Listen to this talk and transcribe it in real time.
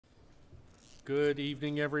Good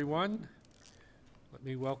evening, everyone. Let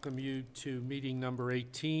me welcome you to meeting number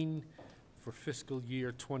 18 for fiscal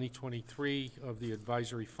year 2023 of the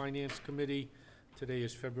Advisory Finance Committee. Today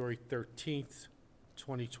is February 13th,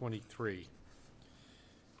 2023.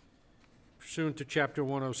 Pursuant to Chapter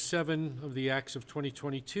 107 of the Acts of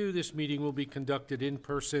 2022, this meeting will be conducted in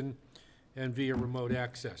person and via remote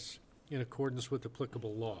access in accordance with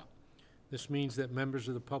applicable law. This means that members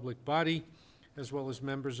of the public body, as well as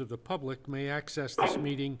members of the public, may access this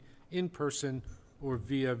meeting in person or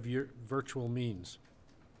via virtual means.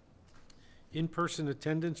 In-person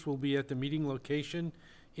attendance will be at the meeting location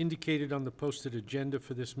indicated on the posted agenda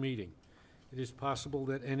for this meeting. It is possible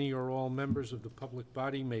that any or all members of the public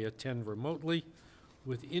body may attend remotely,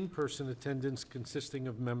 with in-person attendance consisting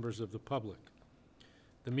of members of the public.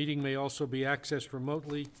 The meeting may also be accessed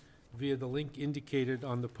remotely via the link indicated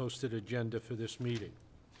on the posted agenda for this meeting.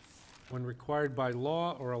 When required by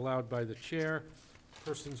law or allowed by the chair,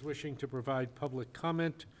 persons wishing to provide public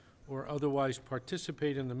comment or otherwise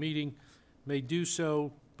participate in the meeting may do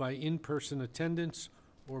so by in-person attendance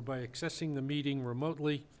or by accessing the meeting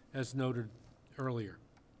remotely, as noted earlier.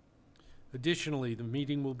 Additionally, the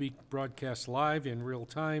meeting will be broadcast live in real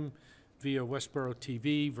time via Westborough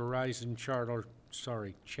TV, Verizon Channel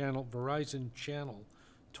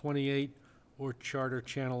 28 or Charter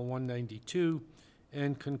Channel 192,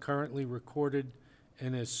 and concurrently recorded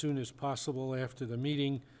and as soon as possible after the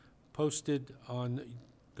meeting posted on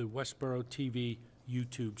the Westborough TV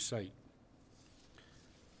YouTube site.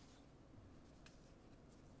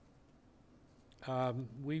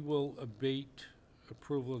 We will abate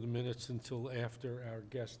approval of the minutes until after our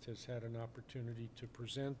guest has had an opportunity to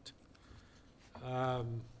present. Our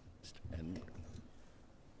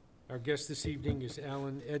guest this evening is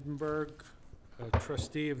Alan Edinburgh,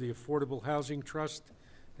 trustee of the Affordable Housing Trust,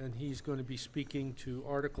 and he's going to be speaking to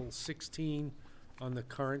Article 16 on the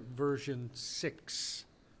current version 6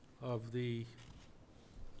 of the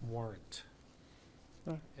warrant.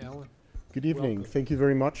 Alan? Good evening. Welcome. Thank you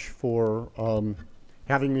very much for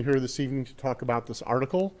having me here this evening to talk about this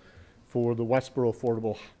article for the Westborough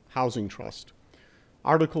Affordable Housing Trust.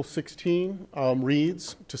 Article 16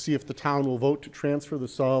 reads, to see if the town will vote to transfer the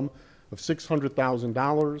sum of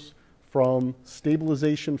 $600,000 from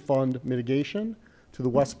Stabilization Fund Mitigation to the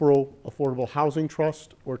Westborough Affordable Housing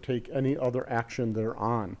Trust or take any other action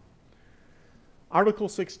thereon. Article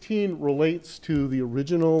 16 relates to the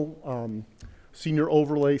original senior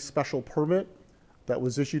overlay special permit that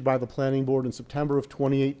was issued by the Planning Board in September of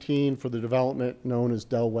 2018 for the development known as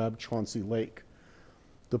Del Webb Chauncey Lake.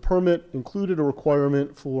 The permit included a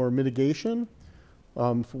requirement for mitigation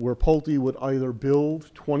where Pulte would either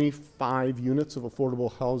build 25 units of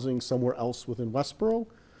affordable housing somewhere else within Westborough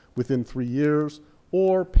within 3 years,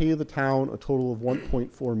 or pay the town a total of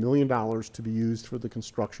 $1.4 million to be used for the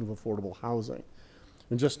construction of affordable housing.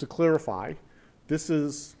 And just to clarify, this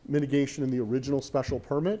is mitigation in the original special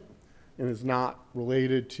permit and is not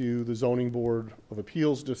related to the Zoning Board of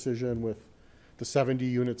Appeals decision with the 70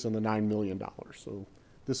 units and the $9 million. So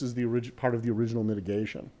this is the part of the original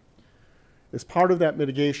mitigation. As part of that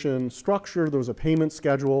mitigation structure, there was a payment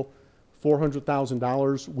schedule.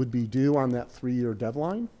 $400,000 would be due on that 3-year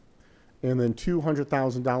deadline, and then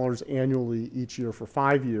 $200,000 annually each year for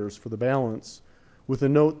 5 years for the balance, with a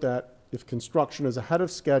note that if construction is ahead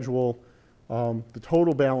of schedule, the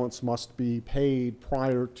total balance must be paid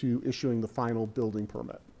prior to issuing the final building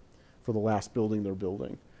permit for the last building they're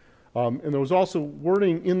building. And there was also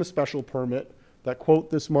wording in the special permit that, quote,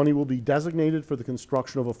 this money will be designated for the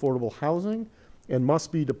construction of affordable housing and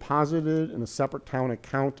must be deposited in a separate town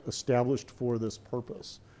account established for this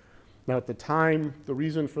purpose. Now, at the time, the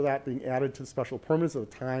reason for that being added to the special permits at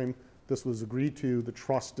the time this was agreed to, the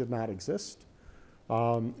trust did not exist.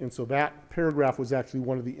 And so that paragraph was actually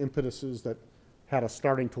one of the impetuses that had us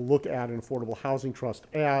starting to look at an affordable housing trust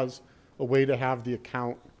as a way to have the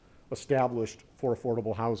account established for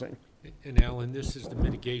affordable housing. And Alan, this is the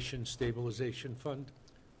Mitigation Stabilization Fund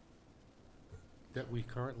that we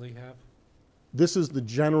currently have? This is the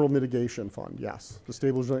general mitigation fund, yes. The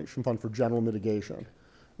stabilization fund for general mitigation.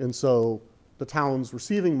 And so the town's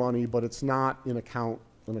receiving money, but it's not an account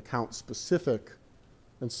specific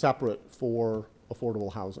and separate for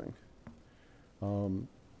affordable housing.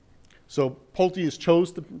 So Pulte has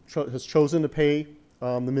chosen to pay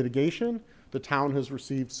the mitigation. The town has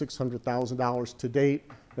received $600,000 to date.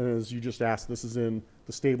 And as you just asked, this is in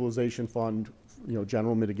the stabilization fund,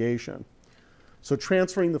 general mitigation. So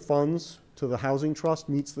transferring the funds to the housing trust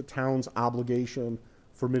meets the town's obligation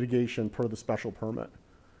for mitigation per the special permit.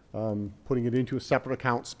 Putting it into a separate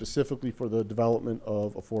account specifically for the development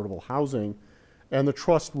of affordable housing And the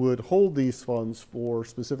trust would hold these funds for,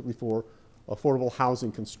 specifically for affordable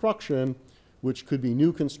housing construction, which could be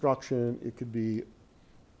new construction, it could be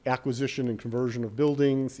acquisition and conversion of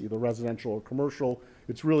buildings, either residential or commercial.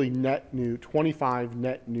 It's really net new, 25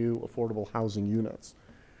 net new affordable housing units.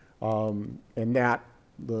 And that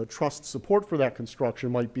the trust support for that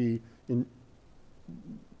construction might be,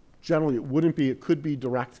 generally it wouldn't be, it could be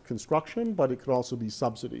direct construction, but it could also be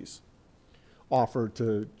subsidies offered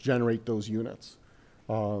to generate those units,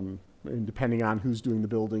 and depending on who's doing the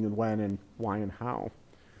building and when and why and how.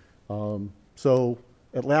 So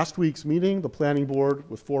at last week's meeting, the planning board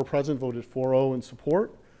with 4 present voted 4-0 in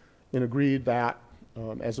support and agreed that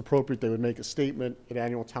as appropriate, they would make a statement at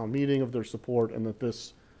annual town meeting of their support and that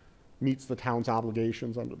this meets the town's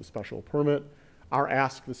obligations under the special permit. Our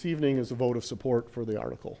ask this evening is a vote of support for the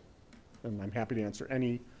article, and I'm happy to answer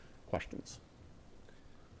any questions.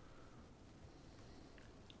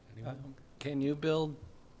 Can you build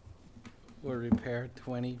or repair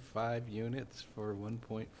 25 units for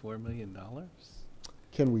 $1.4 million?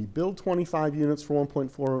 Can we build 25 units for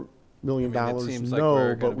 $1.4 million? I mean, it seems like No,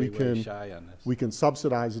 we're but gonna be way shy on this. we can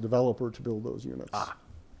subsidize a developer to build those units Ah,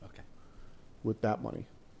 okay. with that money.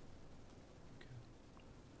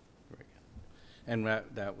 Very good. And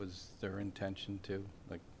that was their intention too,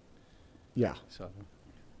 like, Yeah. so.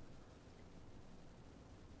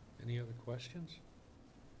 Any other questions?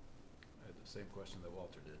 I had the same question that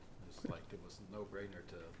Walter did. It's like it was a no-brainer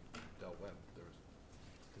to Del Webb.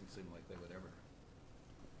 Didn't seem like they would ever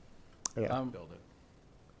Yeah. build it.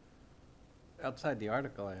 Outside the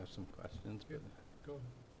article, I have some questions, but Go ahead.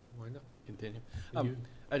 Why not? continue. Can you-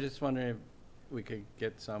 I just wondering if we could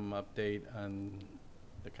get some update on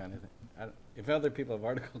the kind of thing. If other people have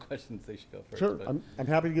article questions, they should go first. Sure. but, I'm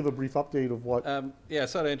happy to give a brief update of what. Yeah,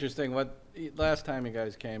 sort of interesting. Last time you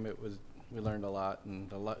guys came, we learned a lot, and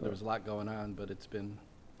there was a lot going on, but it's been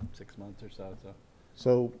 6 months or so.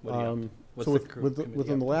 So, What are you up to? What's so the within committee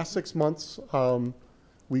the up last 6 months,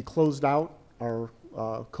 we closed out our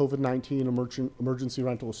COVID-19 emergency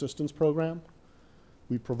rental assistance program.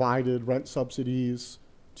 We provided rent subsidies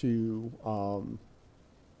to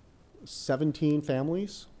 17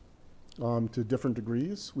 families to different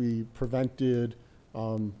degrees. We prevented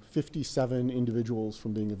 57 individuals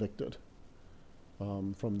from being evicted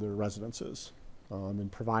from their residences, and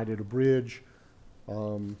provided a bridge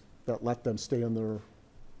that let them stay in their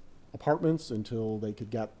apartments until they could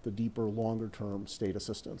get the deeper, longer-term state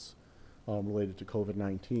assistance related to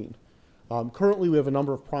COVID-19. Currently, we have a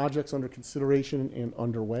number of projects under consideration and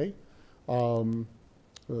underway. The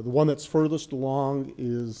one that's furthest along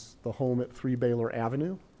is the home at 3 Baylor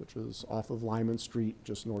Avenue, which is off of Lyman Street,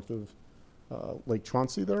 just north of Lake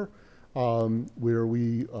Chauncey there, where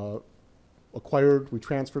we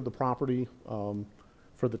transferred the property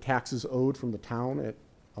for the taxes owed from the town at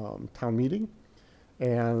town meeting.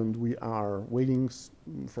 And we are waiting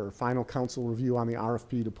for final council review on the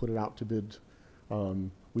RFP to put it out to bid.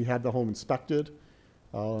 We had the home inspected.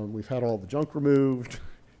 We've had all the junk removed.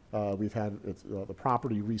 We've had the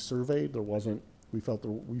property resurveyed. We felt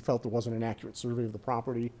there wasn't an accurate survey of the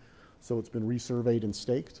property, so it's been resurveyed and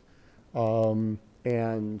staked. The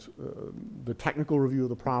technical review of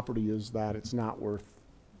the property is that it's not worth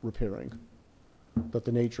repairing. That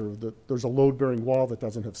the nature of there's a load-bearing wall that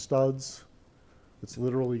doesn't have studs. It's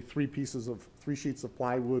literally 3 sheets of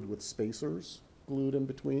plywood with spacers glued in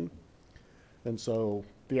between. And so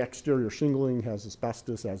the exterior shingling has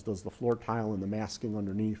asbestos, as does the floor tile and the masking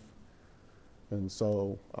underneath. And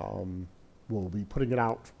so we'll be putting it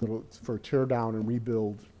out for a tear down and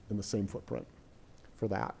rebuild in the same footprint for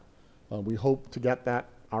that. We hope to get that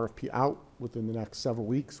RFP out within the next several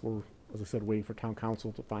weeks. We're, as I said, waiting for town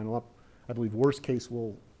council to final up. I believe worst case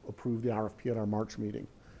we'll approve the RFP at our March meeting.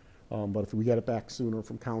 But if we get it back sooner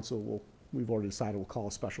from council, we've already decided we'll call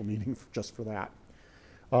a special meeting just for that.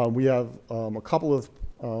 We have a couple of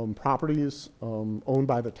properties owned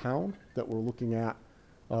by the town that we're looking at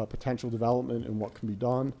potential development and what can be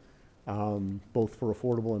done, both for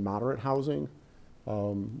affordable and moderate housing.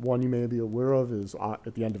 One you may be aware of is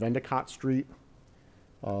at the end of Endicott Street,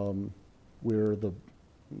 where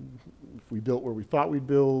if we built where we thought we'd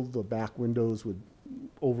build, the back windows would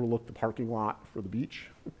overlook the parking lot for the beach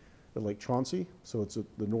at Lake Chauncey. So it's at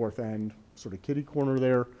the north end, sort of kitty corner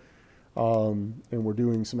there. And we're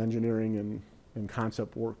doing some engineering and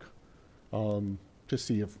concept work to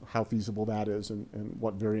see how feasible that is and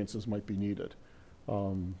what variances might be needed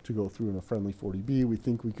to go through in a friendly 40B. We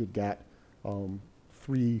think we could get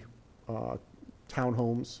 3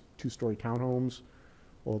 townhomes, 2-story townhomes,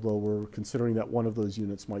 although we're considering that one of those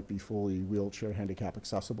units might be fully wheelchair handicap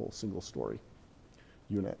accessible, single-story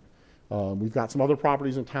unit. We've got some other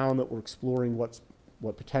properties in town that we're exploring what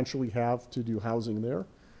potentially have to do housing there.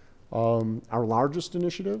 Our largest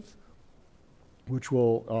initiative, which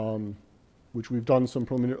we've done some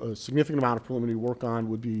a significant amount of preliminary work on,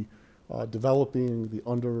 would be developing the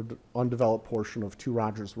undeveloped portion of 2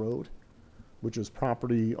 Rogers Road, which is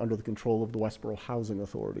property under the control of the Westborough Housing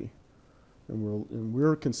Authority. And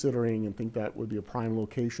we're considering and think that would be a prime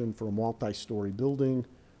location for a multi-story building,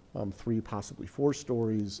 3, possibly 4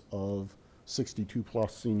 stories of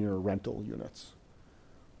 62-plus senior rental units.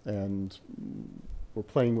 And we're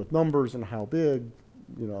playing with numbers and how big.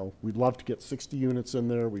 You know, we'd love to get 60 units in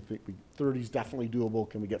there. We think 30 is definitely doable.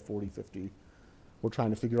 Can we get 40, 50? We're trying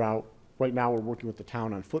to figure out. Right now, we're working with the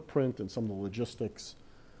town on footprint and some of the logistics,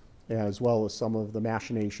 as well as some of the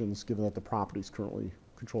machinations, given that the property is currently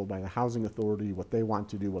controlled by the Housing Authority, what they want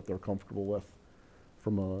to do, what they're comfortable with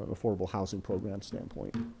from an affordable housing program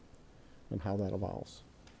standpoint, and how that evolves.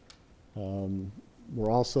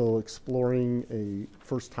 We're also exploring a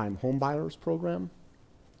first-time homebuyers program,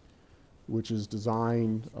 which is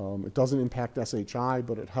designed, it doesn't impact SHI,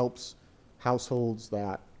 but it helps households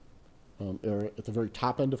that are at the very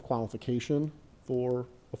top end of qualification for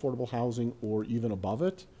affordable housing or even above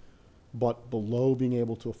it, but below being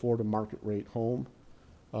able to afford a market rate home,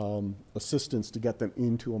 assistance to get them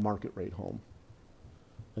into a market rate home.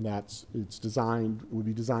 And it would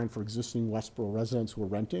be designed for existing Westborough residents who are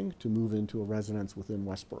renting to move into a residence within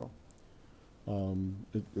Westborough.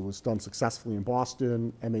 It was done successfully in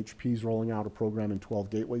Boston. MHP is rolling out a program in 12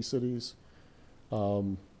 gateway cities.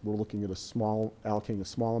 We're looking at allocating a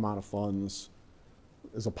small amount of funds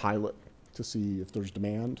as a pilot to see if there's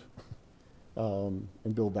demand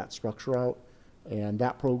and build that structure out. And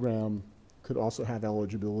that program could also have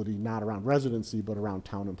eligibility not around residency, but around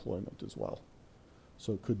town employment as well.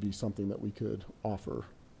 So it could be something that we could offer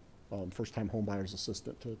first-time homebuyers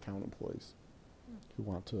assistance to town employees who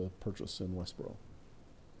want to purchase in Westborough.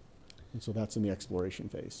 And so that's in the exploration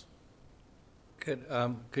phase.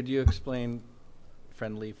 Could you explain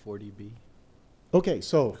friendly 40B? Okay,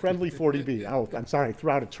 so friendly 40B. Oh, I'm sorry, I threw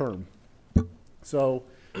out a term. So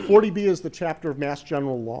 40B is the chapter of Mass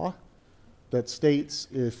General Law that states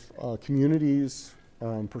if communities'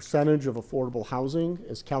 percentage of affordable housing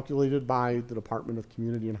is calculated by the Department of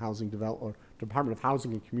Community and Housing Development, or Department of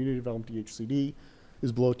Housing and Community Development, DHCD,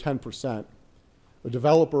 is below 10%. A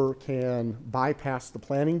developer can bypass the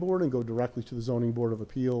planning board and go directly to the Zoning Board of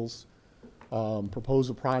Appeals, propose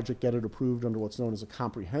a project, get it approved under what's known as a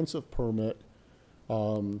comprehensive permit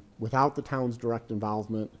without the town's direct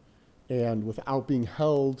involvement and without being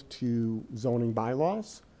held to zoning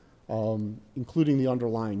bylaws, including the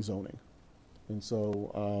underlying zoning. And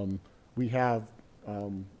so we have,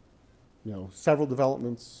 several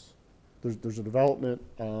developments. There's a development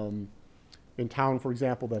in town, for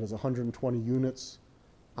example, that has 120 units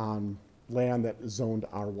on land that is zoned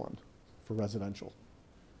R1 for residential.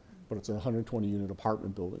 But it's a 120 unit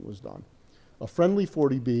apartment building was done. A friendly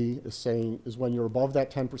 40B is when you're above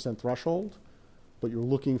that 10% threshold, but you're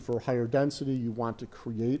looking for higher density, you want to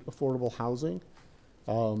create affordable housing.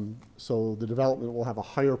 So the development will have a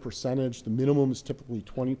higher percentage. The minimum is typically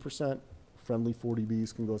 20%. Friendly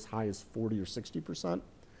 40Bs can go as high as 40 or 60%.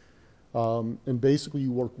 And basically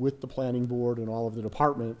you work with the planning board and all of the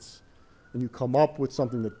departments, and you come up with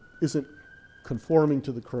something that isn't conforming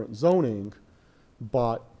to the current zoning,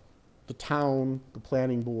 but the town, the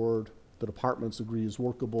planning board, the departments agree is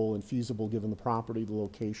workable and feasible given the property, the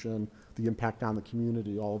location, the impact on the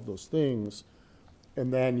community, all of those things.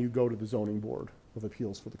 And then you go to the Zoning Board of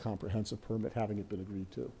Appeals for the comprehensive permit, having it been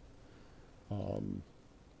agreed to.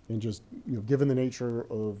 And just, given the nature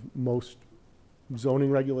of most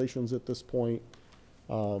zoning regulations at this point,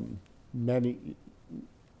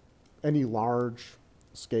 any large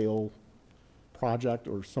scale project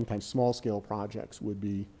or sometimes small scale projects would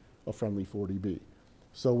be a friendly 40B.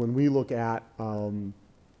 So when we look at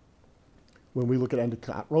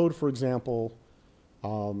Endicott Road, for example,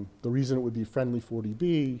 the reason it would be friendly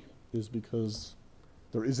 40B is because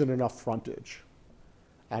there isn't enough frontage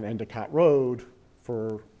on Endicott Road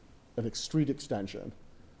for an street extension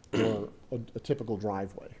or a typical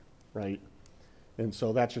driveway, right? And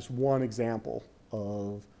so that's just one example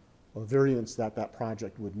of a variance that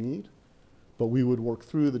project would need. But we would work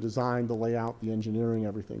through the design, the layout, the engineering,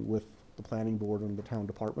 everything with the planning board and the town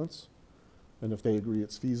departments. And if they agree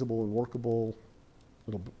it's feasible and workable,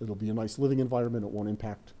 it'll be a nice living environment. It won't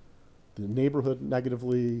impact the neighborhood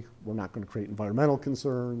negatively. We're not going to create environmental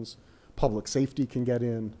concerns. Public safety can get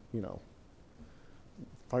in,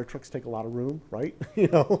 Fire trucks take a lot of room, right?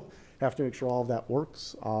 Have to make sure all of that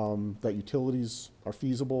works, that utilities are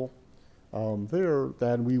feasible, there,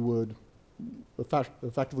 then we would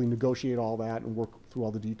effectively negotiate all that and work through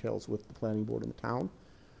all the details with the planning board in the town,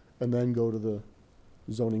 and then go to the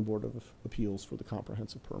zoning board of appeals for the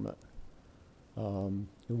comprehensive permit. And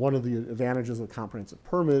one of the advantages of a comprehensive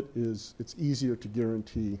permit is it's easier to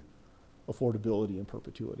guarantee affordability in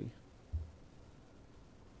perpetuity.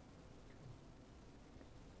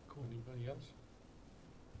 Cool. Anybody else?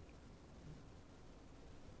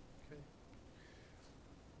 Okay.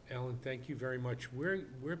 Alan, thank you very much.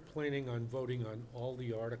 We're planning on voting on all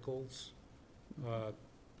the articles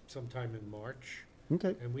sometime in March.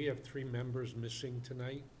 Okay. And we have 3 members missing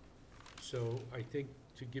tonight. So I think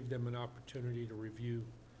to give them an opportunity to review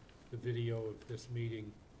the video of this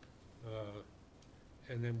meeting,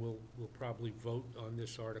 and then we'll probably vote on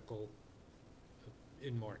this article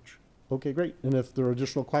in March. Okay, great. And if there are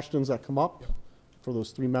additional questions that come up for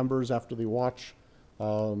those 3 members after they watch,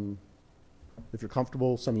 if you're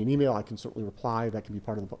comfortable, send me an email. I can certainly reply. That can be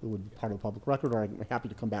part of the public record, or I'm happy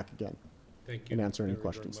to come back again. Thank you. And answer any very,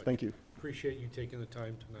 questions. very much. Thank you. Appreciate you taking the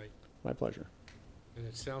time tonight. My pleasure. And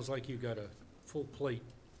it sounds like you got a full plate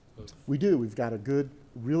of, We do. We've got a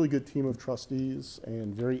really good team of trustees,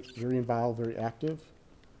 and very, very involved, very active.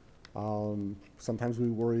 Sometimes we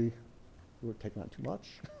worry we're taking on too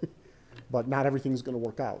much, but not everything's going to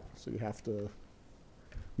work out. So you have to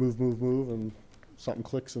move, and something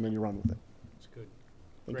clicks, and then you run with it. it's good.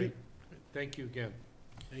 Thank Great. you. Thank you again.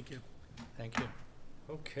 Thank you. Thank you.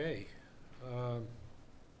 Okay.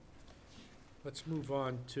 Let's move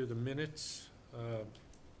on to the minutes.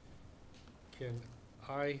 Can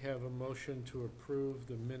I have a motion to approve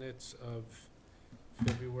the minutes of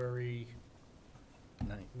February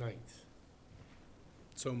 9th?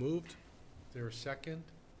 So moved. Is there a second?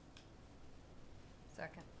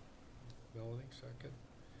 Second. Melanie, second.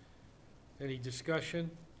 Any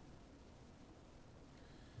discussion?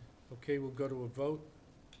 Okay, we'll go to a vote.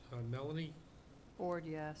 Melanie? Ford,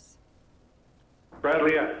 yes.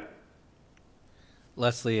 Bradley, yes.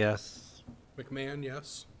 Leslie, yes. McMahon,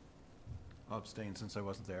 yes. I'll abstain since I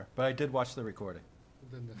wasn't there, but I did watch the recording.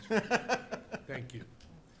 Then that's fine. Thank you.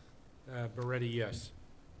 Beretti, yes.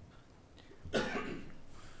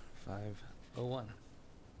 501.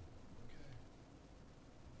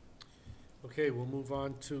 Okay, we'll move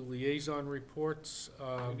on to liaison reports.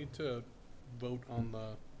 We need to vote on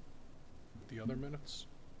the other minutes.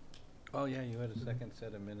 Oh, yeah, you had a second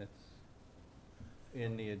set of minutes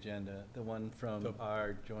in the agenda, the one from The-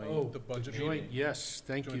 our joint. Oh, the budget joint, meeting. yes,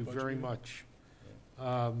 thank Joint you budget very meeting. much.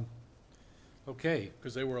 Okay,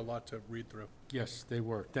 Because they were a lot to read through. yes, they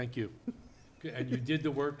were, thank you. And you did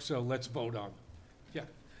the work, so let's vote on it.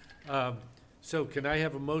 Yeah. So can I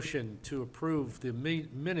have a motion to approve the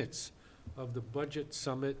minutes of the budget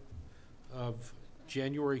summit of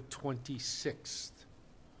January 26th?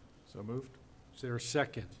 So moved? Is there a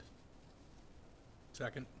second?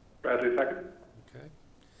 Second. Bradley, second. Okay.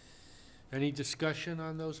 Any discussion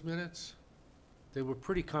on those minutes? They were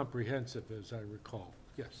pretty comprehensive, as I recall.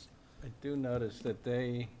 Yes. I do notice that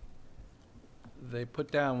they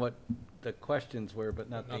put down what the questions were, but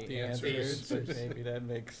not Not the the answers. answers. But maybe that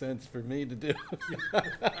makes sense for me to do.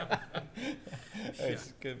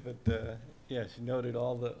 That's good, but, yeah, she noted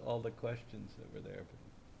all the questions that were there,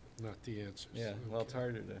 but, Not the answers. yeah, well, it's Okay.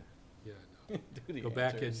 harder to Yeah, do the go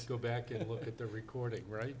back and, answers. go back and look at the recording,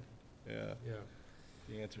 right? Yeah, Yeah.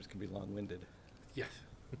 the answers can be long-winded. Yes.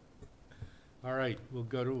 All right, we'll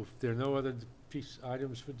go to, if there are no other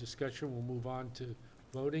items for discussion, we'll move on to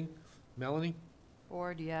voting. Melanie?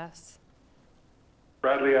 Ford, yes.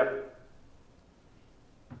 Bradley, yes.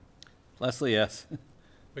 Leslie, yes.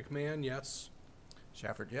 McMahon, yes.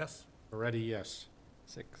 Shafford, yes? Already, yes.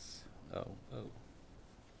 600.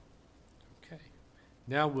 Okay.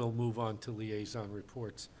 Now we'll move on to liaison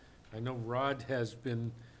reports. I know Rod has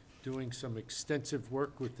been doing some extensive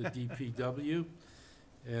work with the DPW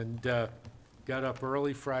and got up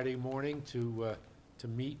early Friday morning to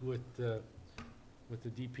meet with the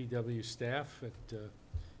DPW staff at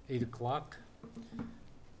 8 o'clock.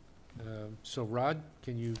 So Rod,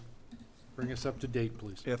 can you bring us up to date,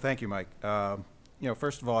 please? Yeah, thank you, Mike.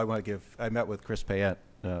 First of all, I met with Chris Payette,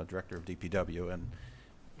 Director of DPW, and,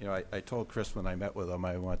 I told Chris when I met with him,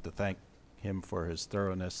 I wanted to thank him for his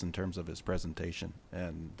thoroughness in terms of his presentation.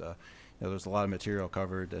 And, there's a lot of material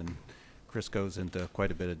covered, and Chris goes into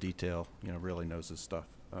quite a bit of detail, really knows his stuff.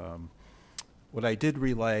 What I did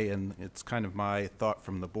relay, and it's kind of my thought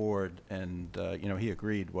from the board, and, he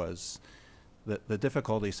agreed, was that the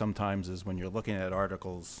difficulty sometimes is when you're looking at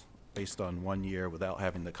articles based on 1 year without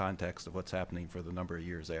having the context of what's happening for the number of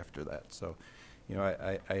years after that. So, you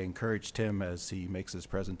know, I encouraged him as he makes his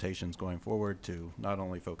presentations going forward to not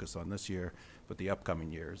only focus on this year, but the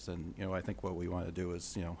upcoming years. And, you know, I think what we want to do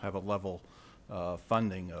is, you know, have a level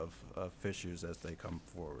funding of issues as they come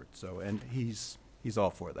forward. So, and he's all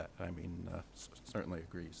for that. I mean, certainly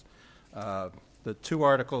agrees. The two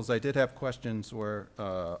articles I did have questions were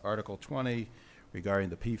Article 20 regarding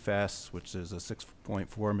the PFAS, which is a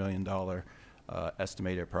 $6.4 million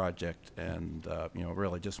estimated project, and you know,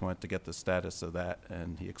 really just wanted to get the status of that.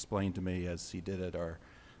 And he explained to me, as he did at our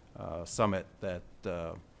summit, that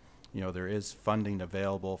you know, there is funding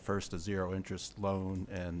available, first a zero interest loan,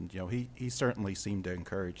 and you know, he certainly seemed to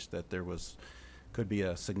encourage that there could be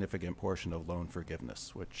a significant portion of loan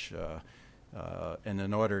forgiveness, which and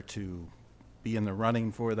in order to be in the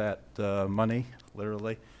running for that money,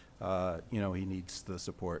 literally, you know, he needs the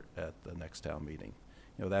support at the next town meeting.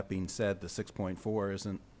 You know, that being said, the 6.4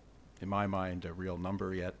 isn't, in my mind, a real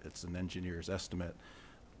number yet. It's an engineer's estimate.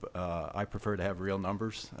 I prefer to have real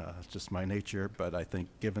numbers. It's just my nature. But I think,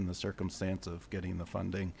 given the circumstance of getting the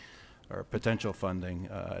funding or potential funding,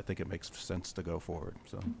 I think it makes sense to go forward.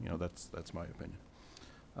 So, you know, that's my opinion.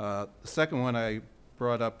 The second one I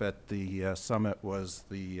brought up at the summit was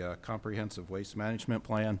the comprehensive waste management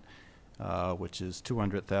plan, which is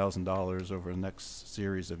 $200,000 over the next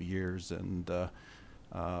series of years. And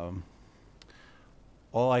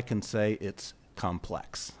all I can say, it's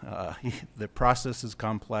complex. The process is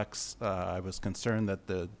complex. I was concerned that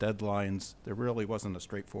the deadlines, there really wasn't a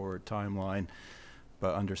straightforward timeline,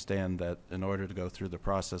 but understand that in order to go through the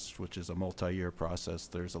process, which is a multi-year process,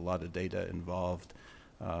 there's a lot of data involved.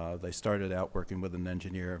 They started out working with an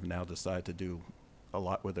engineer, have now decided to do a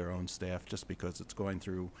lot with their own staff, just because it's going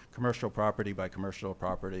through commercial property by commercial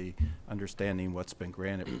property, understanding what's been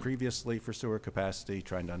granted previously for sewer capacity,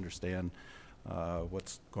 trying to understand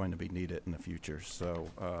what's going to be needed in the future. So,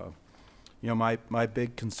 you know, my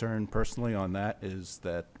big concern personally on that is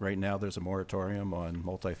that right now there's a moratorium on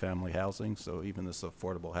multifamily housing, so even this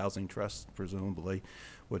affordable housing trust presumably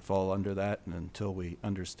would fall under that. And until we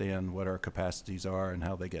understand what our capacities are and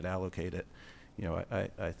how they get allocated, you know,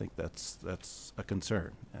 I think that's a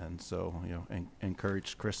concern. And so, you know,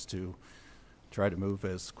 encourage Chris to try to move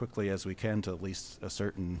as quickly as we can to at least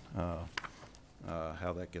ascertain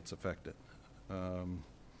how that gets affected. In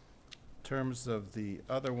terms of the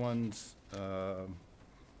other ones,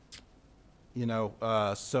 you know,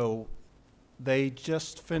 so they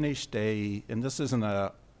just finished and this isn't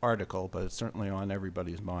an article, but it's certainly on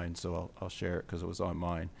everybody's mind, so I'll share it because it was on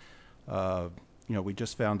mine. You know, we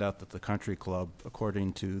just found out that the country club,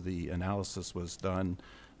 according to the analysis was done,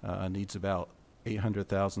 needs about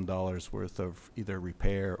 $800,000 worth of either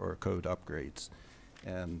repair or code upgrades.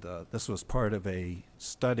 And this was part of a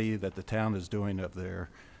study that the town is doing of their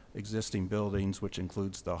existing buildings, which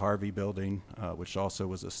includes the Harvey building, which also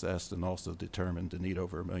was assessed and also determined to need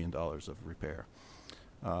over $1 million of repair.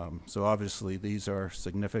 So obviously these are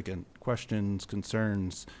significant questions,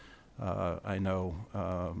 concerns. I know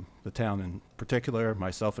the town in particular,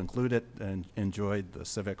 myself included, and enjoyed the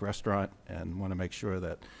Civic Restaurant and want to make sure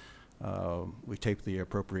that we take the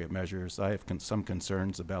appropriate measures. I have some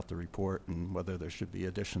concerns about the report and whether there should be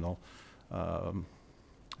additional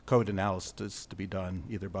code analysis to be done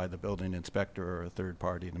either by the building inspector or a third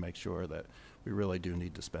party to make sure that we really do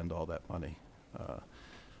need to spend all that money. Well,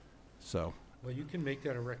 you can make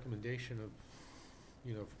that a recommendation of,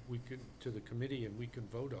 you know, if we could, to the committee, and we can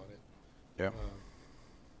vote on it. Yeah.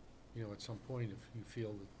 You know, at some point, if you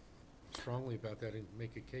feel strongly about that and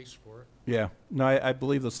make a case for it. Yeah. No, I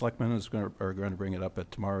believe the selectmen are going to bring it up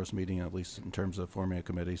at tomorrow's meeting, at least in terms of forming a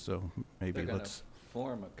committee. So maybe They're let's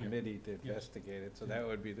form a committee to Yeah. investigate it, so that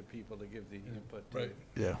would be the people to give the input to Right. it.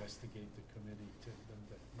 Yeah. Investigate the committee to them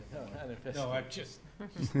that. No, not investigate. No, I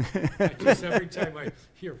just every time I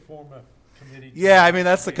hear form a committee. Yeah, I mean,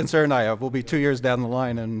 that's the concern I have. We'll be 2 years down the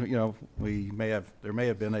line, and you know, there may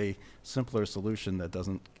have been a simpler solution that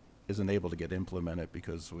isn't able to get implemented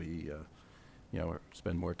because we, you know,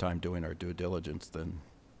 spend more time doing our due diligence than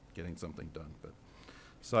getting something done. But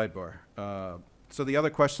sidebar. So the other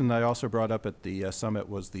question I also brought up at the summit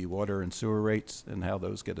was the water and sewer rates and how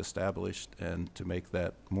those get established, and to make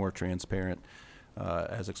that more transparent.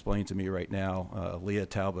 As explained to me right now, Leah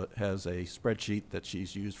Talbot has a spreadsheet that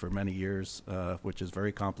she's used for many years, which is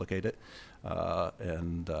very complicated,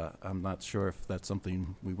 and I'm not sure if that's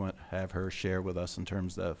something we want to have her share with us in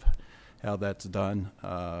terms of how that's done.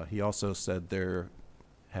 He also said they're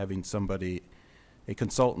having a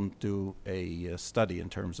consultant do a study in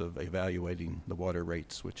terms of evaluating the water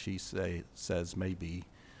rates, which he says may be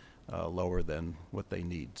lower than what they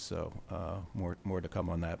need. So more to come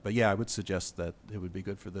on that. But yeah, I would suggest that it would be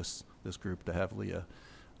good for this group to have Leah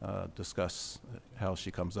discuss how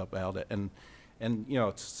she comes up about it. And you know,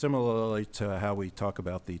 it's similarly to how we talk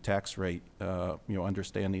about the tax rate, you know,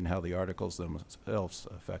 understanding how the articles themselves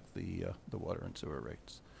affect the water and sewer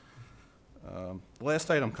rates. The last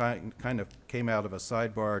item kind of came out of a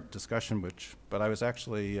sidebar discussion, but I was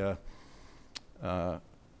actually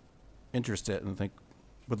interested and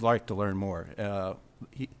would like to learn more.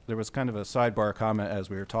 There was kind of a sidebar comment as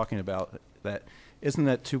we were talking about that. Isn't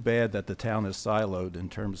it too bad that the town is siloed in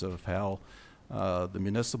terms of how the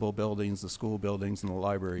municipal buildings, the school buildings, and the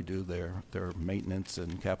library do their maintenance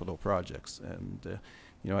and capital projects? And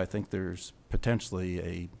you know, I think there's potentially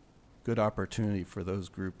a good opportunity for those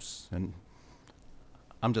groups, and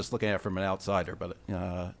I'm just looking at it from an outsider, but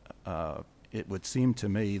it would seem to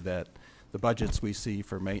me that the budgets we see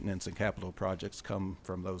for maintenance and capital projects come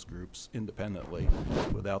from those groups independently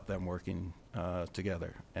without them working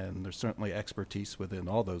together. And there's certainly expertise within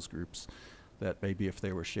all those groups that maybe if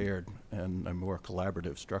they were shared and a more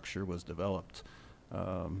collaborative structure was developed,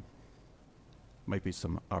 might be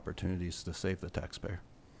some opportunities to save the taxpayer.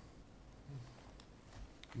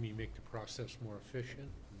 You mean make the process more efficient?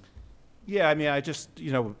 Yeah, I mean, I just,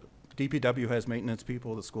 you know, DPW has maintenance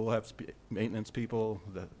people, the school has maintenance people,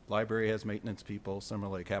 the library has maintenance people.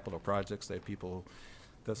 Similarly, capital projects, they have people.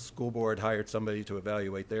 The school board hired somebody to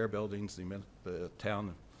evaluate their buildings. The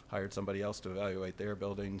town hired somebody else to evaluate their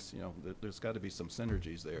buildings. You know, there's got to be some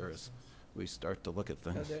synergies there as we start to look at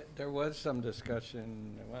things. There was some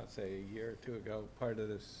discussion, I want to say a year or two ago, part of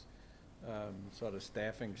this sort of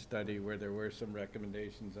staffing study where there were some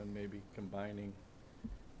recommendations on maybe combining,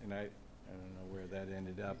 and I don't know where that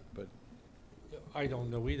ended up, but I don't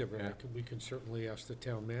know either, but Yeah. we can certainly ask the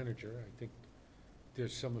town manager. I think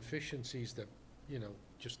there's some efficiencies that, you know,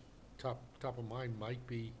 just top of mind might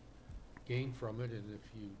be gained from it, and if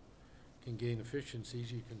you can gain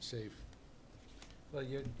efficiencies, you can save. well,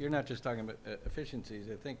 you're not just talking about efficiencies.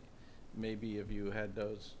 I think maybe if you had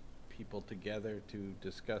those people together to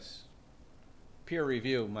discuss, peer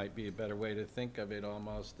review might be a better way to think of it,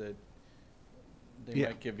 almost, that they Yeah.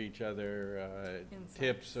 might give each other Insights.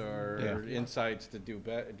 tips or Yeah. insights to do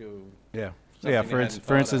Yeah. something Yeah, they for hadn't for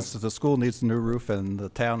thought instance, of. if the school needs a new roof and the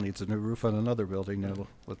town needs a new roof on another building, you know,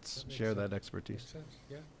 let's That makes share sense. that Makes expertise. sense,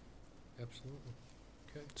 yeah, absolutely.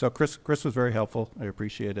 Okay. So Chris was very helpful. I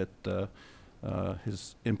appreciate it,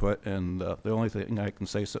 his input, and the only thing I can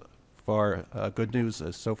say so far, good news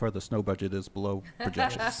is so far the snow budget is below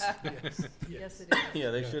projections. Yes, it is.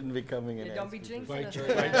 Yeah, they Yeah. shouldn't be coming in. Yeah, don't be asking jinxing for-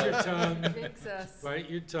 Bite us. your tongue, Jinx us. bite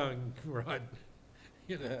your tongue, Rod.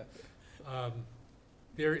 You know, Yeah.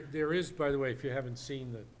 there is, by the way, if you haven't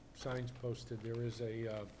seen the signs posted, there is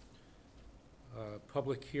a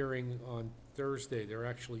public hearing on Thursday. There are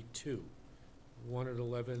actually two, one at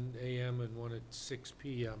 11 a.m. and one at 6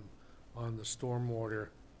 p.m. on the stormwater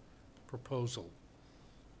proposal.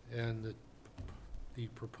 And the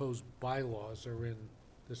proposed bylaws are in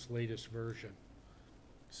this latest version.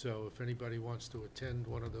 So if anybody wants to attend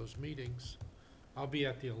one of those meetings, I'll be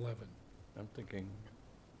at the 11. I'm thinking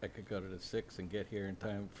I could go to the 6 and get here in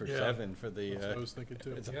time for Yeah. 7 for That's what I the, was thinking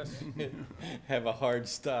too. Yes? have a hard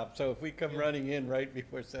stop. So if we come running in right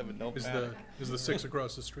before 7, don't panic. Is the 6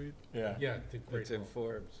 across the street? Yeah. Yeah, the Great It's in Hall.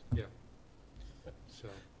 Forbes. So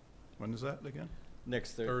When is that again?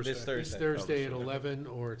 This Thursday. Thursday. this Thursday at Oh, 11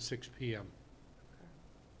 or at 6 p.m.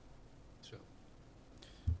 So,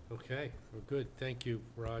 okay, well, good. Thank you,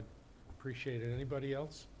 Rod. Appreciate it. Anybody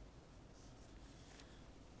else?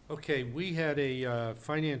 Okay, we had a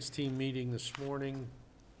finance team meeting this morning,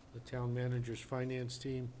 the town manager's finance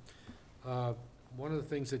team. One of the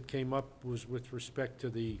things that came up was with respect to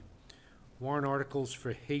the warrant articles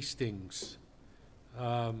for Hastings.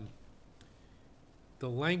 The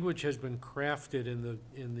language has been crafted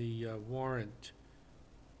in the warrant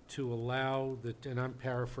to allow, and I'm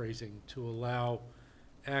paraphrasing, to allow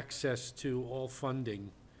access to all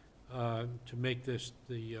funding, to make this,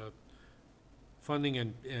 the funding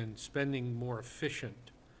and spending more efficient.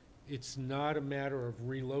 It's not a matter of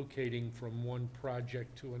relocating from one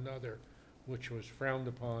project to another, which was frowned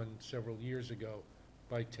upon several years ago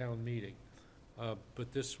by town meeting.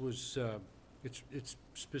 But this was, it's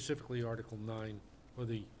specifically Article 9, or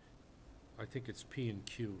I think it's P and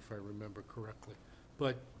Q, if I remember correctly.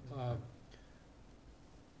 But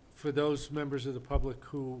for those members of the public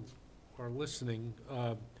who are listening,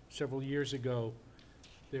 several years ago,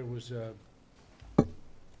 there was a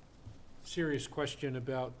serious question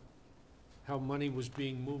about how money was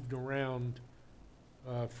being moved around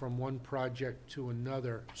from one project to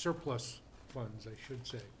another, surplus funds, I should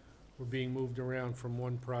say, were being moved around from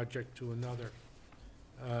one project to another.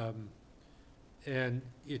 And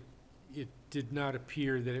it did not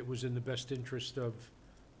appear that it was in the best interest of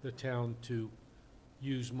the town to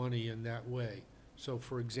use money in that way. So,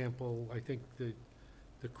 for example, I think the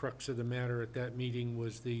crux of the matter at that meeting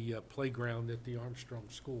was the playground at the Armstrong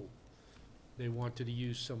School. They wanted to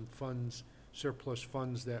use some funds, surplus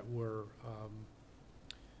funds that were,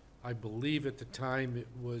 I believe at the time it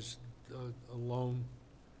was a loan,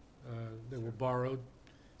 that were borrowed.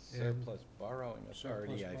 Surplus borrowing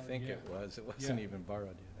authority, Surplus I borrow- think yeah. it was. It wasn't Yeah. even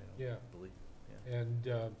borrowed yet, I Yeah. don't believe. Yeah.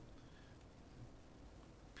 And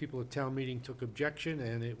people at town meeting took objection,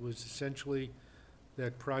 and it was essentially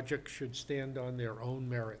that projects should stand on their own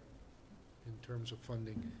merit in terms of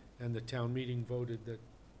funding. And the town meeting voted that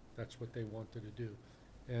that's what they wanted to do.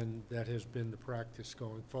 And that has been the practice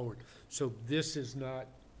going forward. So this is not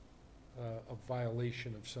a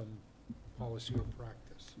violation of some policy or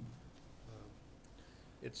practice.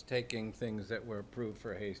 It's taking things that were approved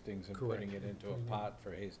for Hastings and Correct. putting it into a Putting it- pot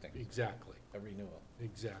for Hastings, Exactly, a renewal.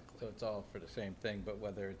 exactly. So it's all for the same thing, but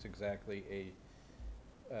whether it's exactly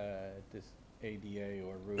this ADA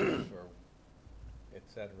or roof or et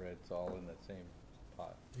cetera, it's all in the same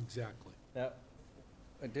pot. Exactly. Now,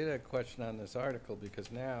 I did have a question on this article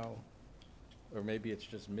because now, or maybe it's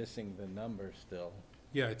just missing the number still.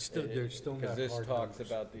 Yeah, it's still, they're still not hard Because this talks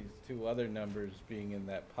numbers. about these two other numbers being in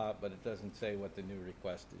that pot, but it doesn't say what the new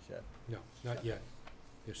request is yet. No, not yet.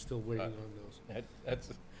 They're still waiting on those. That's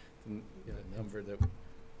the Yeah. number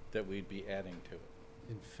that we'd be adding to it.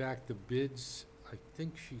 In fact, the bids, I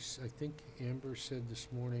think Amber said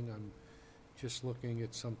this morning, I'm just looking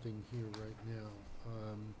at something here right now.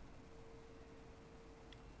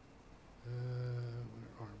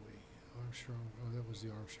 Where are we? Armstrong, oh, that was the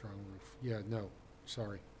Armstrong roof. Yeah, no,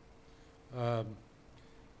 sorry.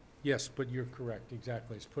 Yes, but you're correct,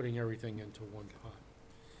 exactly. It's putting everything into one pot.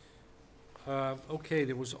 Okay,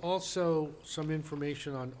 there was also some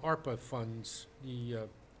information on ARPA funds, the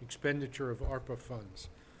expenditure of ARPA funds.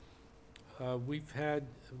 We've had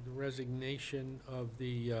the resignation of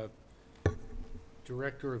the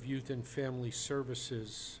Director of Youth and Family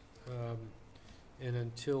Services, and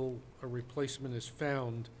until a replacement is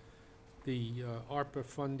found, the ARPA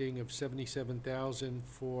funding of $77,000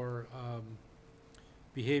 for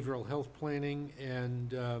behavioral health planning and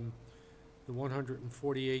the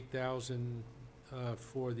 $148,000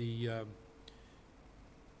 for the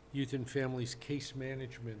Youth and Families Case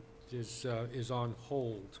Management is on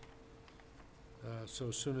hold. So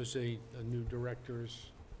as soon as a new director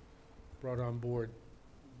is brought on board,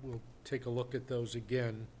 we'll take a look at those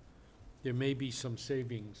again. There may be some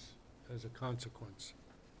savings as a consequence.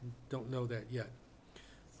 Don't know that yet.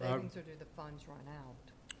 Savings, or do the funds run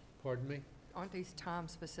out? Pardon me? Aren't these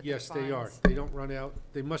time-specific Yes, funds? they are. They don't run out.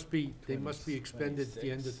 They must be expended at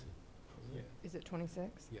the end of, 26, yeah, Is it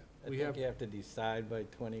 26? yeah. I We think have, you have to decide by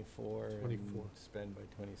 24 and 24. spend by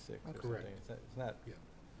 26 or Okay. something. Correct. It's not, Yeah.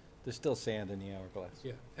 there's still sand in the hourglass.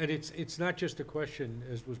 yeah. And it's not just a question,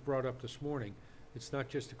 as was brought up this morning, it's not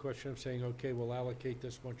just a question of saying, okay, we'll allocate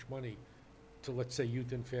this much money to, let's say,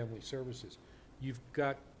 Youth and Family Services. You've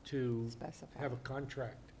got to Specify. have a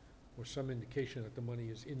contract or some indication that the money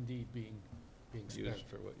is indeed being spent. Used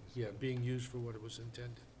for what you Yeah, said. being used for what it was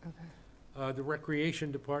intended. Okay. The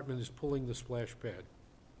Recreation Department is pulling the splash pad.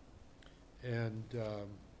 And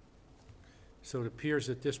so it appears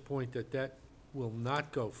at this point that that will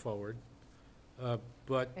not go forward,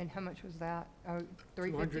 but And how much was that? Oh,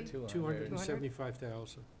 350?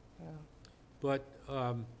 275,000. Oh. But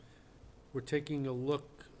we're taking a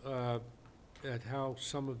look at how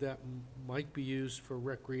some of that might be used for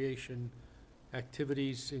recreation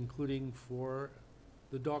activities, including for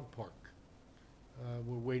the dog park.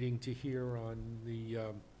 We're waiting to hear on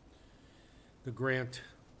the grant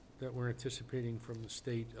that we're anticipating from the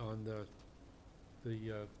state on the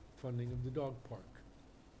funding of the dog park.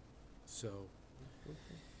 So,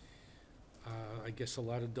 I guess a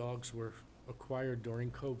lot of dogs were acquired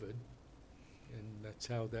during COVID, and that's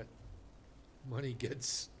how that money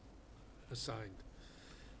gets assigned.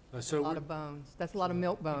 That's a lot of bones. That's a lot of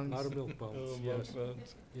milk bones. A lot of milk bones, Oh, yes. milk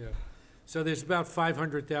bones. Yeah. So there's about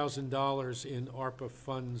 $500,000 in ARPA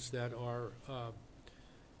funds that are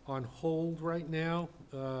on hold right now.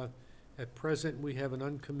 At present, we have an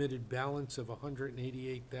uncommitted balance of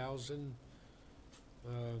 $188,000.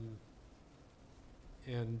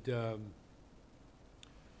 And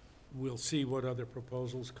we'll see what other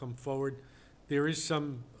proposals come forward. There is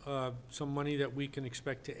some money that we can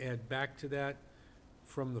expect to add back to that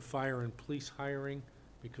from the fire and police hiring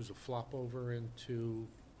because of flop over into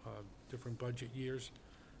different budget years.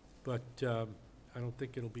 But I don't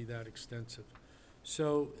think it'll be that extensive.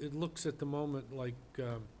 So it looks at the moment like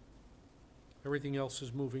everything else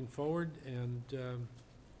is moving forward, and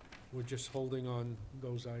we're just holding on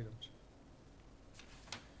those items.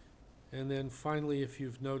 And then finally, if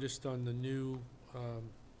you've noticed on the new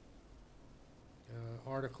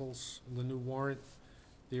articles, the new warrant,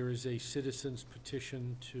 there is a citizen's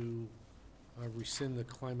petition to rescind the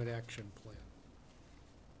climate action plan.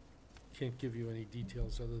 Can't give you any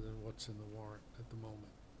details other than what's in the warrant at the moment.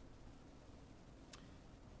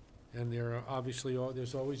 And there are obviously,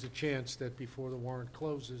 there's always a chance that before the warrant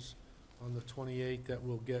closes on the 28th, that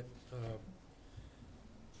we'll get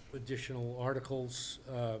additional articles,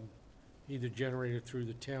 either generated through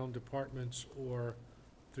the town departments or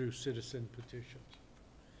through citizen petitions.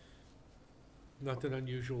 Nothing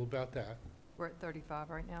unusual about that. We're at 35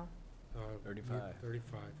 right now. 35.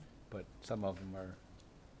 35. But some of them are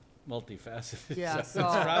multifaceted. Yeah, so so-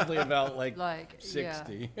 it's probably about like Yeah.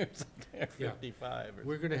 60 or something, or Yeah. 55 or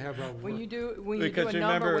We're gonna have a. When you do a Because number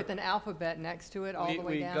remember, with an alphabet next to it all the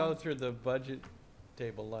way we down. go through the budget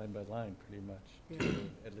table line by line, pretty much,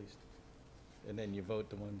 at least. And then you vote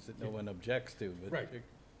the ones that no one objects to, but. Right.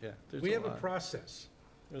 Yeah, there's We a have a lot. process,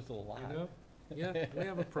 There's a lot. you know? Yeah, we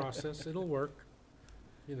have a process. It'll work.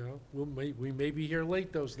 You know, we may be here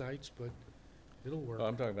late those nights, but it'll work. Oh,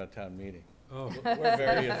 I'm talking about town meeting. Oh, We're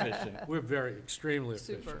very efficient. we're very, extremely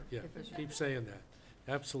efficient. Super Yeah, efficient. keep saying that.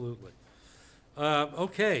 Absolutely.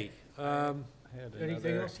 Okay, I had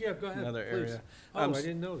anything another- else? Yeah, go ahead, Another please. area. Oh, Um, I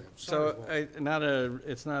didn't know that. Sorry, So, Walt.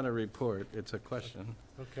 it's not a report, it's a question.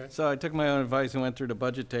 Okay, So I took my own advice and went through the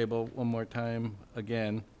budget table one more time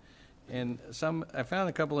again. And I found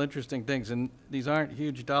a couple interesting things, and these aren't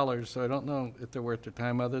huge dollars, so I don't know if they're worth their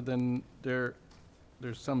time, other than there's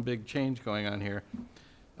some big change going on here.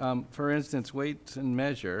 For instance, weights and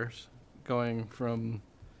measures, going from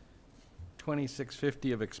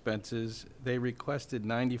 2650 of expenses, they requested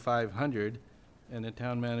 9,500, and the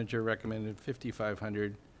town manager recommended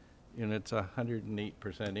 5,500, and it's a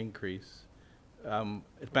 108% increase.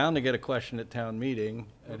 It's bound to get a question at town meeting.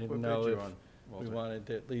 I didn't know if we wanted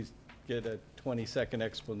to at least get a 20-second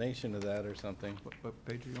explanation of that or something. What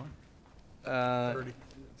page are you on? 30.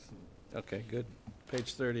 Okay, good.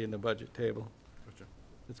 Page 30 in the budget table. Gotcha.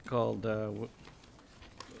 It's called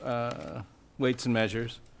Weights and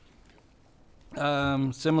Measures.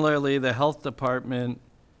 Similarly, the health department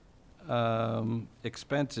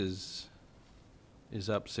expenses is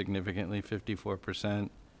up significantly, 54%.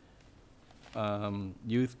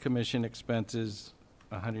 Youth commission expenses,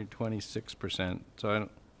 126%. So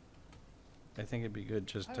I think it'd be good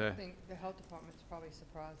just I to, don't think the health department's probably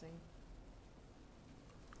surprising.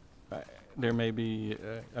 there may be,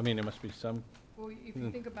 I mean, there must be some, Well, if you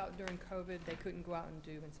think about during COVID, they couldn't go out and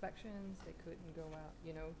do inspections, they couldn't go out,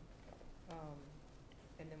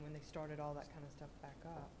 and then when they started all that kind of stuff back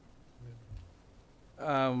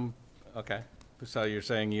up. okay. So you're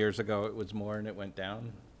saying years ago it was more and it went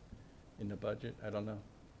down in the budget? I don't know.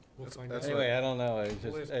 we'll That's- find that's out. Anyway, I don't know.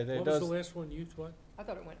 What was It the does, last one, youth what? I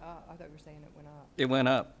thought it went up, I thought you were saying it went up. it went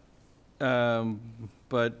up.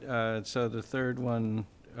 So the third one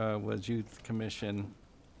was youth commission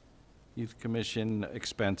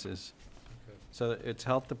expenses. Okay. So it's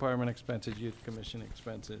health department expenses, youth commission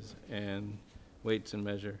expenses, and weights and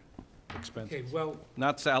measure Okay, expenses. well,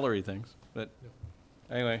 Not salary things, but No.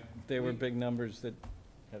 anyway, they were We- big numbers that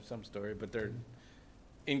have some story, but they're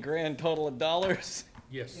in grand total of dollars,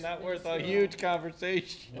 yes, not worth a huge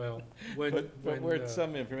conversation. well, when, But worth when,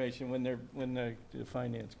 some information when the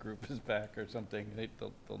finance group is back or something,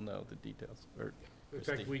 they'll know the details, or in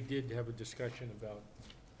fact, we did have a discussion about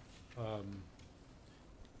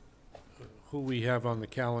who we have on the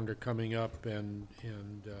calendar coming up, and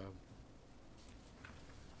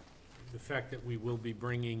the fact that we will be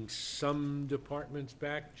bringing some departments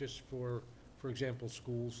back, just for example,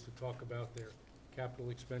 schools, to talk about their capital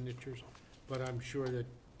expenditures. But I'm sure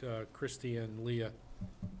that Christie and Leah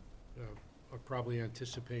are probably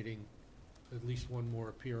anticipating at least one more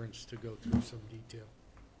appearance to go through some detail.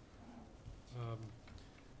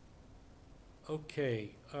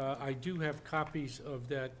 Okay, I do have copies of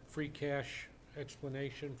that free cash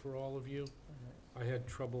explanation for all of you. I had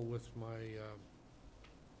trouble with my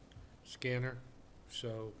scanner,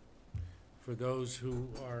 so for those who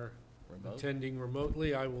are remote. attending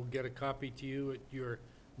remotely, I will get a copy to you at your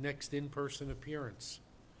next in-person appearance.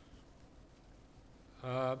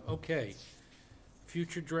 Okay,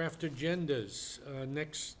 future draft agendas,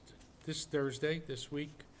 this Thursday, this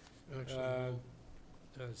week. Actually,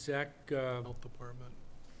 Zach, health department,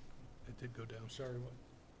 it did go down. I'm sorry, what?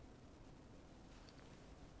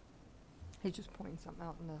 He's just pointing something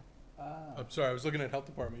out in the, I'm sorry, I was looking at Health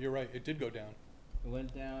Department. You're right, it did go down. It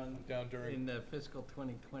went down Down during, in the fiscal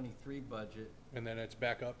 2023 budget. and then it's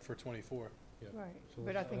back up for '24. Right, So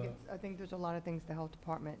but I let's, think I think there's a lot of things the health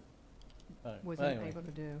department All right, wasn't anyway, able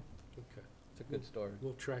to do. Okay, it's a good story.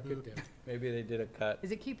 we'll track it down. Maybe they did a cut.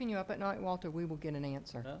 Is it keeping you up at night, Walter? We will get an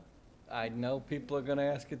answer. Huh? I know people are gonna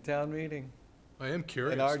ask at town meeting, I am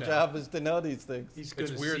curious and our now. job is to know these things. He's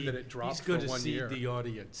It's gonna weird seed- that it dropped He's for gonna 1 seed year. the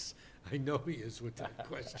audience. I know he is with that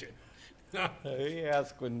question. He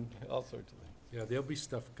asked when, all sorts of things. Yeah, there'll be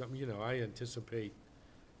stuff coming, you know, I anticipate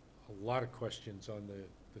a lot of questions on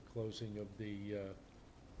the closing of the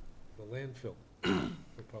landfill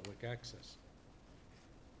for public access.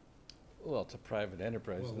 Well, it's a private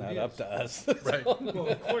enterprise, Well, not it up is. to us. Right. Well,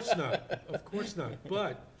 of course not, of course not,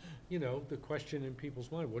 but, you know, the question in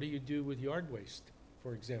people's mind, what do you do with yard waste,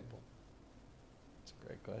 for example? It's a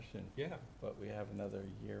great question, Yeah, but we have another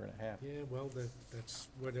year and a half. yeah, well, that's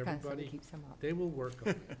what Kind of everybody, keeps them up. they will work on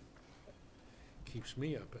it. Keeps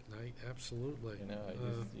me up at night, absolutely. You know, I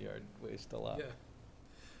use the yard waste a lot. Yeah.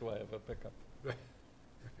 Do I have a pickup? Right.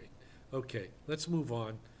 Okay, let's move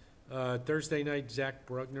on. Thursday night, Zach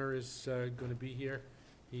Brugner is going to be here.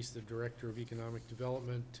 He's the Director of Economic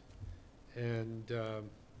Development. And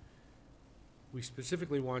we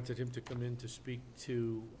specifically wanted him to come in to speak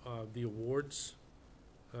to the awards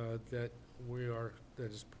that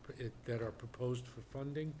that are proposed for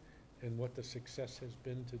funding and what the success has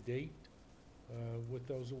been to date with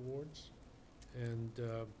those awards. And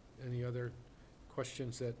any other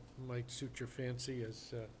questions that might suit your fancy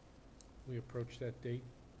as we approach that date,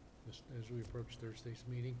 as we approach Thursday's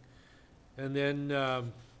meeting. And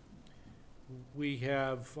then we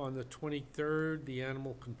have on the 23rd, the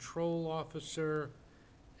Animal Control Officer,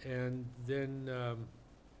 and then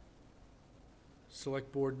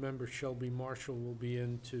Select Board Member Shelby Marshall will be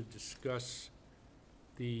in to discuss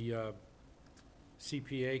the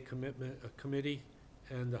CPA committee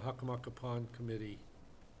and the Hockomock Pond Committee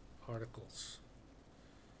articles.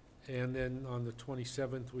 And then on the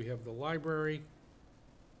 27th, we have the library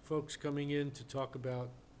folks coming in to talk about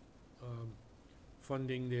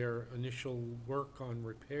funding their initial work on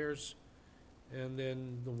repairs. And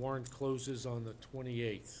then the warrant closes on the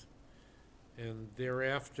 28th. And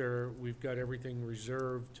thereafter, we've got everything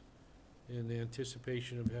reserved in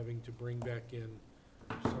anticipation of having to bring back in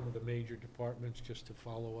some of the major departments just to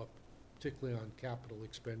follow up, particularly on capital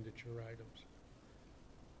expenditure items.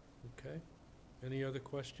 Okay? Any other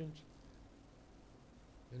questions?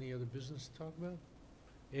 Any other business to talk about?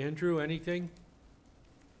 Andrew, anything?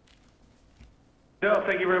 No,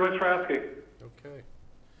 thank you very much for asking. Okay.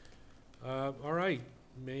 All right.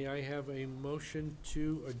 May I have a motion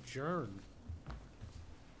to adjourn?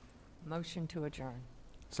 Motion to adjourn.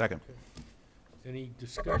 Second. Any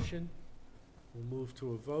discussion? We'll move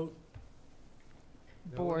to a vote.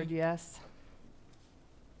 Board, Melanie? yes.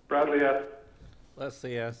 Bradley, yes.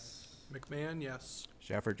 Leslie, yes. McMahon, yes.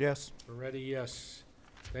 Shafford, yes. Moretti, yes.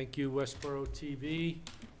 Thank you, Westborough TV.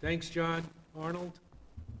 Thanks, John Arnold.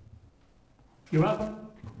 You're welcome.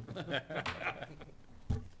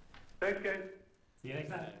 Thanks, guys. See you next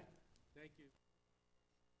time.